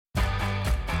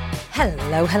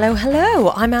Hello, hello,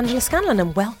 hello. I'm Angela Scanlon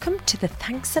and welcome to the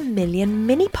Thanks a Million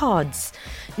mini-pods.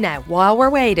 Now, while we're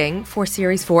waiting for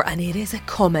Series 4, and it is a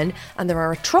coming, and there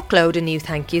are a truckload of new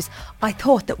thank yous, I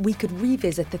thought that we could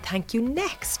revisit the Thank You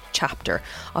Next chapter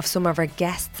of some of our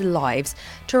guests' lives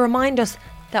to remind us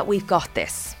that we've got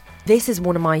this. This is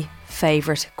one of my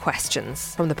favourite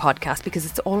questions from the podcast because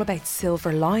it's all about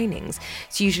silver linings.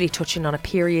 It's usually touching on a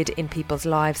period in people's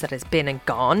lives that has been and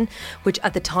gone, which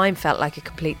at the time felt like a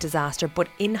complete disaster, but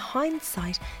in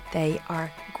hindsight, they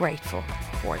are grateful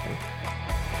for them.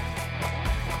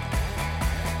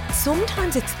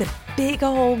 Sometimes it's the big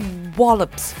old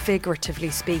wallops,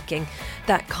 figuratively speaking,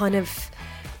 that kind of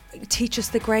teach us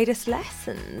the greatest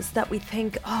lessons, that we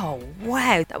think, oh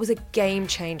wow, that was a game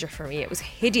changer for me. It was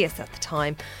hideous at the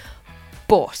time,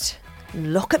 but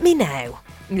look at me now.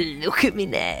 Look at me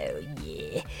now,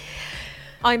 yeah.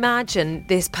 I imagine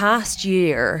this past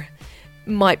year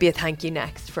might be a thank you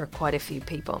next for quite a few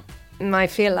people. I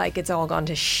feel like it's all gone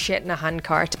to shit in a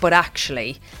handcart, but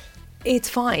actually, it's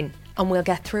fine and we'll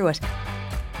get through it.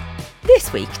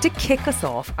 This week, to kick us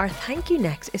off, our thank you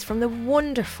next is from the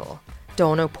wonderful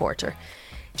Dawn O'Porter.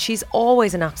 She's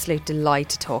always an absolute delight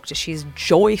to talk to. She's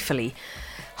joyfully,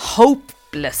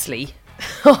 hopelessly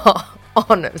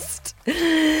honest.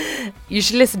 You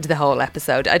should listen to the whole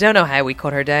episode. I don't know how we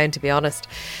cut her down, to be honest.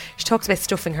 She talks about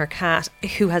stuffing her cat,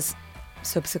 who has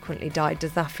subsequently died.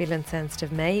 Does that feel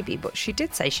insensitive? Maybe, but she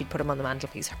did say she'd put him on the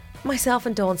mantelpiece. Myself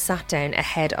and Dawn sat down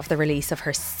ahead of the release of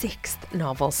her 6th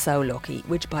novel, So Lucky,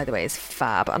 which by the way is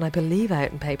fab and I believe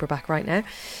out in paperback right now.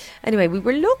 Anyway, we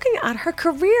were looking at her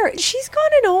career. She's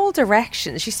gone in all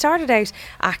directions. She started out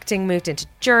acting, moved into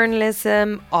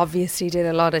journalism, obviously did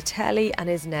a lot of telly, and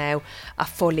is now a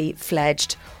fully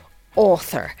fledged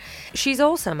author. She's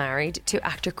also married to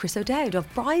actor Chris O'Dowd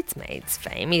of Bridesmaids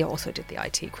fame. He also did the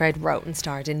IT Crowd, wrote and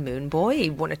starred in Moon Boy. He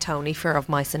won a Tony for Of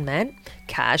Mice and Men,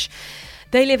 Cash.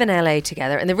 They live in LA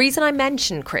together, and the reason I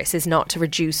mention Chris is not to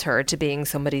reduce her to being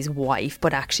somebody's wife,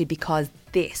 but actually because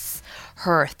this,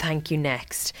 her thank you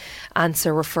next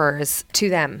answer, refers to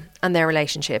them and their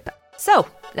relationship. So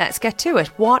let's get to it.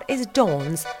 What is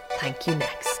Dawn's thank you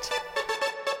next?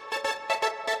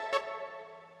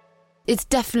 It's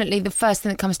definitely the first thing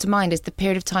that comes to mind is the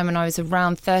period of time when I was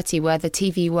around 30 where the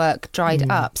TV work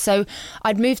dried up. So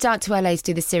I'd moved out to LA to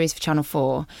do the series for Channel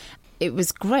 4. It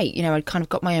was great. You know, I'd kind of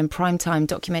got my own primetime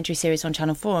documentary series on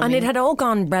Channel 4. And it had all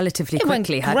gone relatively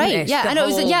quickly, hadn't it? Yeah, and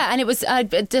it was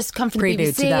I'd just come from the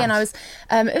BBC and I was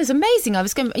it was amazing. I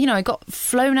was going, I got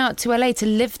flown out to LA to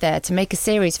live there to make a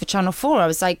series for Channel 4. I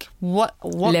was like, what's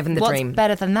dream.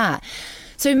 Better than that?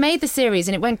 So we made the series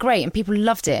and it went great and people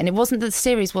loved it. And it wasn't that the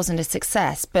series wasn't a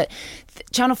success, but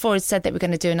Channel 4 had said that we're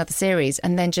going to do another series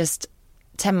and then just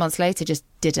 10 months later just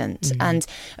didn't. And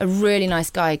a really nice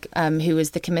guy who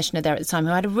was the commissioner there at the time,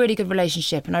 who had a really good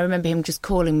relationship, and I remember him just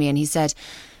calling me and he said,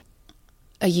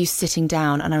 are you sitting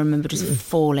down? And I remember just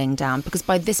falling down, because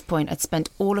by this point I'd spent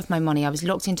all of my money. I was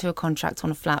locked into a contract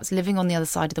on a flat, I was living on the other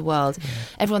side of the world.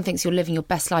 Everyone thinks you're living your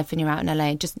best life when you're out in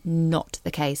LA. Just not the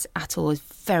case at all. I was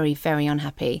very, very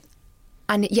unhappy.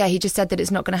 And yeah, he just said that it's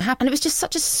not going to happen. It was just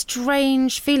such a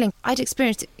strange feeling. I'd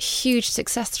experienced huge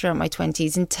success throughout my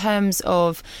 20s in terms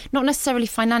of, not necessarily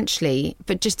financially,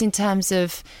 but just in terms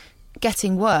of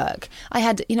getting work. I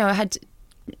had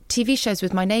TV shows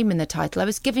with my name in the title. I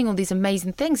was giving all these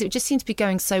amazing things. It just seemed to be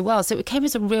going so well. So it came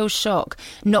as a real shock,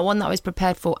 not one that I was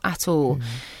prepared for at all.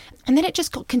 And then it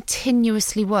just got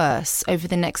continuously worse over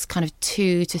the next kind of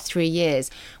 2 to 3 years.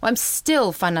 Well, I'm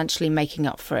still financially making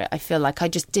up for it. I feel like I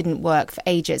just didn't work for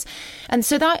ages. And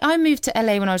so I moved to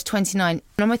LA when I was 29.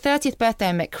 And on my 30th birthday,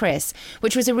 I met Chris,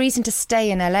 which was a reason to stay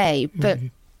in LA. But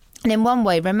and in one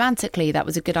way, romantically, that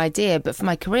was a good idea. But for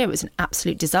my career, it was an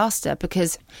absolute disaster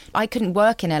because I couldn't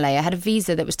work in LA. I had a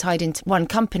visa that was tied into one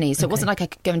company. So it wasn't like I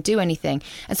could go and do anything.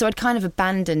 And so I'd kind of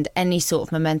abandoned any sort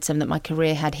of momentum that my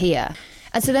career had here.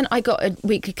 And so then I got a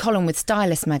weekly column with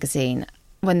Stylist magazine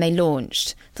when they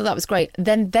launched. Thought that was great.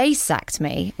 Then they sacked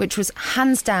me, which was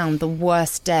hands down the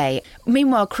worst day.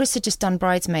 Meanwhile, Chris had just done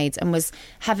Bridesmaids and was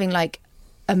having like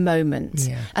a moment.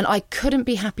 And I couldn't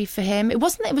be happy for him. It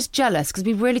wasn't that it was jealous, because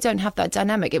we really don't have that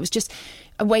dynamic. It was just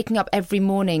waking up every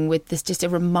morning with this, just a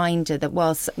reminder that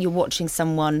whilst you're watching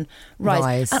someone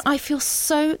rise. And I feel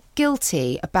so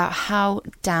guilty about how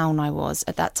down I was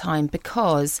at that time,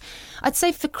 because I'd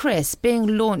say for Chris,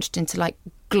 being launched into like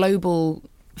global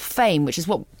fame, which is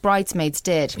what Bridesmaids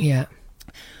did,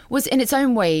 was in its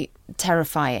own way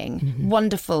terrifying,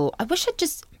 wonderful. I wish I'd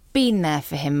just been there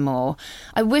for him more.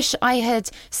 I wish I had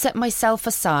set myself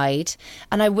aside,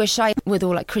 and I wish I, with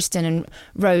all like Kristen and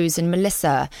Rose and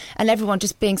Melissa and everyone,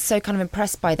 just being so kind of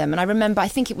impressed by them. And I remember, I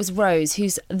think it was Rose,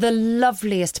 who's the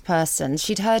loveliest person.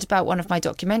 She'd heard about one of my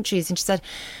documentaries and she said,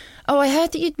 "Oh, I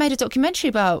heard that you'd made a documentary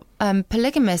about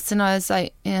polygamists." And I was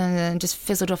like, and just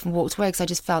fizzled off and walked away because I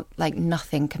just felt like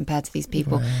nothing compared to these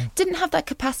people. Right. Didn't have that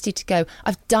capacity to go,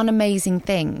 I've done amazing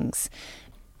things.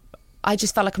 I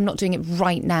just felt like I'm not doing it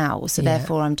right now, so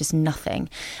therefore I'm just nothing.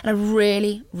 And I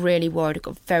really, really worried. I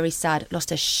got very sad,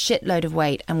 lost a shitload of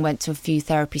weight and went to a few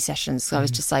therapy sessions. So I was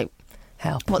just like,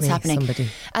 help, what's happening? Somebody.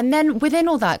 And then within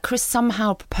all that, Chris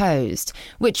somehow proposed,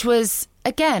 which was,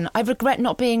 again, I regret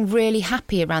not being really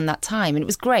happy around that time. And it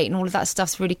was great and all of that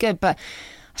stuff's really good. But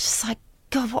I was just like,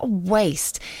 God, what a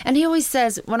waste. And he always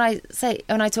says, when I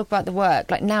talk about the work,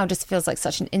 like now just feels like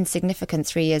such an insignificant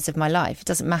 3 years of my life. It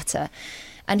doesn't matter.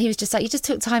 And he was just like, you just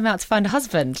took time out to find a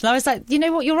husband. And I was like, you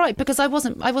know what, you're right, because I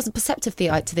wasn't perceptive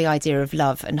to the idea of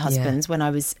love and husbands when I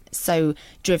was so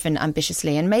driven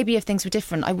ambitiously. And maybe if things were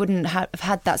different, I wouldn't have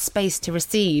had that space to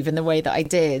receive in the way that I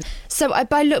did. So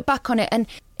I look back on it, and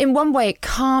in one way, it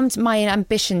calmed my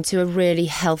ambition to a really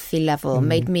healthy level,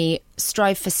 made me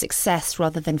strive for success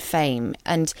rather than fame,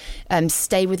 and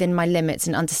stay within my limits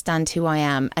and understand who I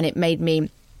am. And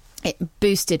it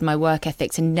boosted my work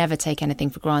ethic to never take anything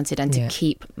for granted and to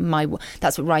keep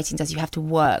that's what writing does. You have to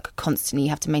work constantly. You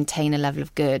have to maintain a level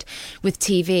of good. With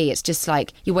TV, it's just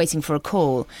like you're waiting for a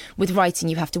call. With writing,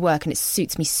 you have to work, and it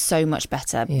suits me so much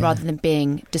better rather than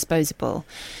being disposable.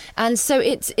 And so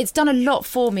it's done a lot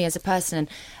for me as a person. And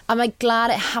am I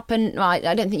glad it happened?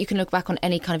 I don't think you can look back on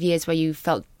any kind of years where you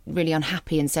felt really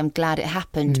unhappy and say I'm glad it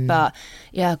happened. But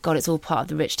yeah, God, it's all part of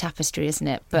the rich tapestry, isn't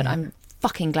it? But I'm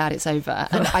fucking glad it's over,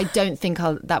 and I don't think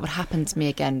that would happen to me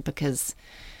again, because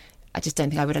I just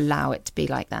don't think I would allow it to be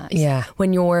like that. Yeah,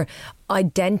 when your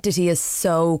identity is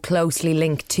so closely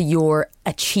linked to your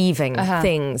achieving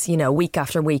things, you know, week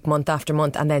after week, month after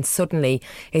month, and then suddenly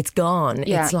it's gone.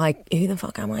 It's like, who the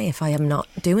fuck am I if I am not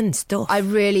doing stuff? I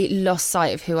really lost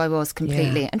sight of who I was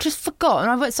completely and just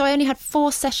forgot. So I only had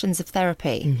 4 sessions of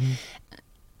therapy.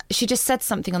 She just said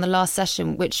something on the last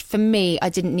session, which for me, I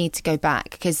didn't need to go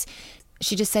back, because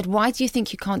she just said, why do you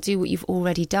think you can't do what you've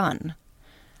already done?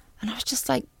 And I was just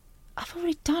like, I've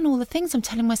already done all the things I'm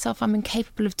telling myself I'm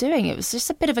incapable of doing. It was just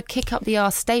a bit of a kick up the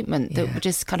arse statement that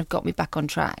just kind of got me back on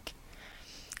track.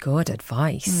 Good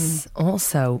advice.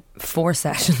 Also, 4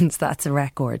 sessions, that's a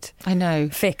record. I know.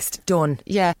 Fixed, done.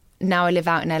 Yeah. Now I live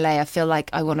out in LA, I feel like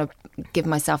I want to give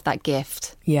myself that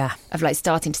gift. Yeah. Of like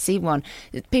starting to see one.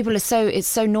 People it's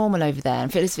so normal over there.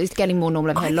 And it's getting more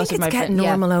normal over here. I think it's getting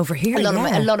normal over here.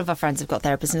 A lot of our friends have got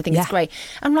therapists, and I think it's great.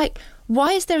 I'm like,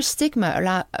 why is there a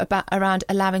stigma around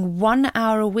allowing 1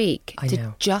 hour a week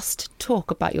to just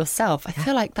talk about yourself? I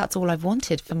feel like that's all I've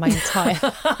wanted for my entire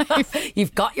life.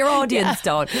 You've got your audience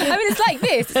done. I mean, it's like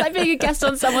this. It's like being a guest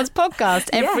on someone's podcast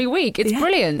every week. It's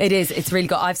brilliant. It is. It's really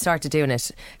good. I've started doing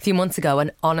it a few months ago,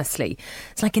 and honestly,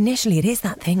 it's like initially it is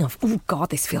that thing of, oh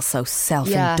God, this feels so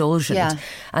self-indulgent. Yeah.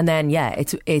 And then,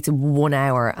 it's 1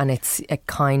 hour, and it's a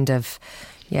kind of,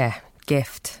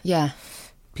 gift. Yeah.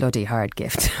 Bloody hard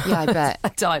gift. Yeah, I bet.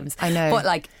 At times. I know. But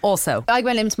like, also, I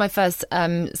went into my first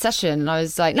session and I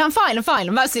was like, no, I'm fine,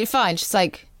 I'm absolutely fine. She's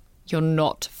like, you're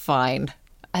not fine.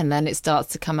 And then it starts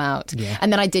to come out. Yeah.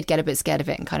 And then I did get a bit scared of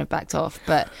it and kind of backed off.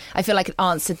 But I feel like it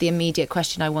answered the immediate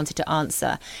question I wanted to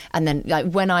answer. And then like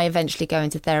when I eventually go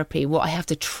into therapy, what I have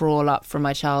to trawl up from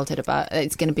my childhood about,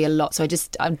 it's going to be a lot. So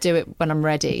I do it when I'm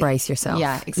ready. Brace yourself.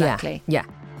 Yeah, exactly. Yeah.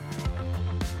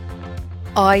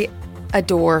 I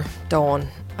adore Dawn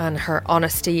and her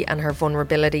honesty and her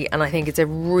vulnerability, and I think it's a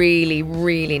really,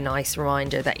 really nice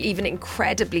reminder that even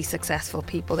incredibly successful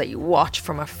people that you watch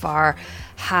from afar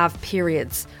have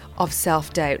periods of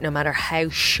self-doubt, no matter how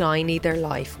shiny their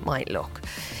life might look.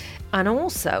 And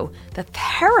also that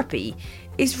therapy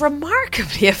is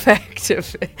remarkably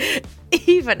effective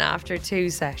even after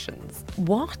 2 sessions.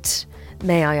 What,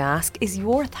 may I ask, is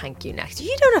your thank you next?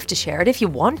 You don't have to share it if you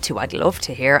want to. I'd love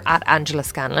to hear. At Angela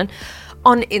Scanlon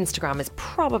on Instagram is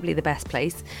probably the best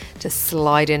place to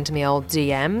slide into my old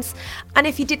DMs. And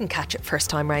if you didn't catch it first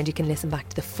time round, you can listen back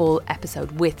to the full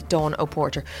episode with Dawn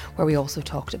O'Porter, where we also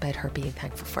talked about her being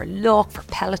thankful for luck, for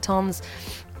Pelotons,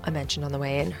 I mentioned on the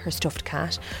way in, her stuffed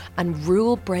cat, and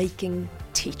rule-breaking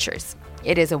teachers.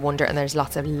 It is a wonder, and there's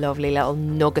lots of lovely little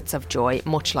nuggets of joy,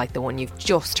 much like the one you've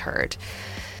just heard.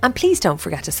 And please don't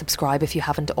forget to subscribe if you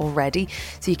haven't already,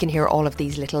 so you can hear all of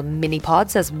these little mini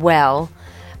pods, as well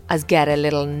as get a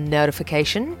little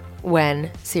notification when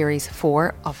series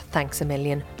 4 of Thanks a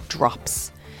Million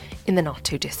drops. in the not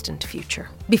too distant future.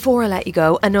 Before I let you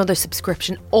go, another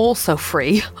subscription also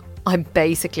free. I'm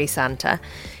basically Santa.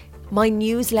 My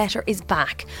newsletter is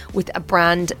back with a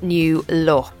brand new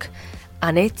look,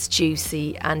 and it's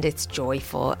juicy and it's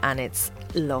joyful and it's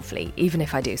lovely, even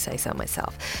if I do say so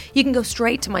myself. You can go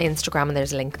straight to my Instagram and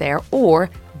there's a link there, or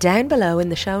down below in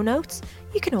the show notes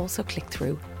you can also click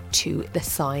through to the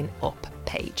sign up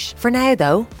page. For now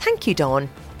though, thank you, Dawn.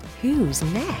 Who's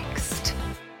next?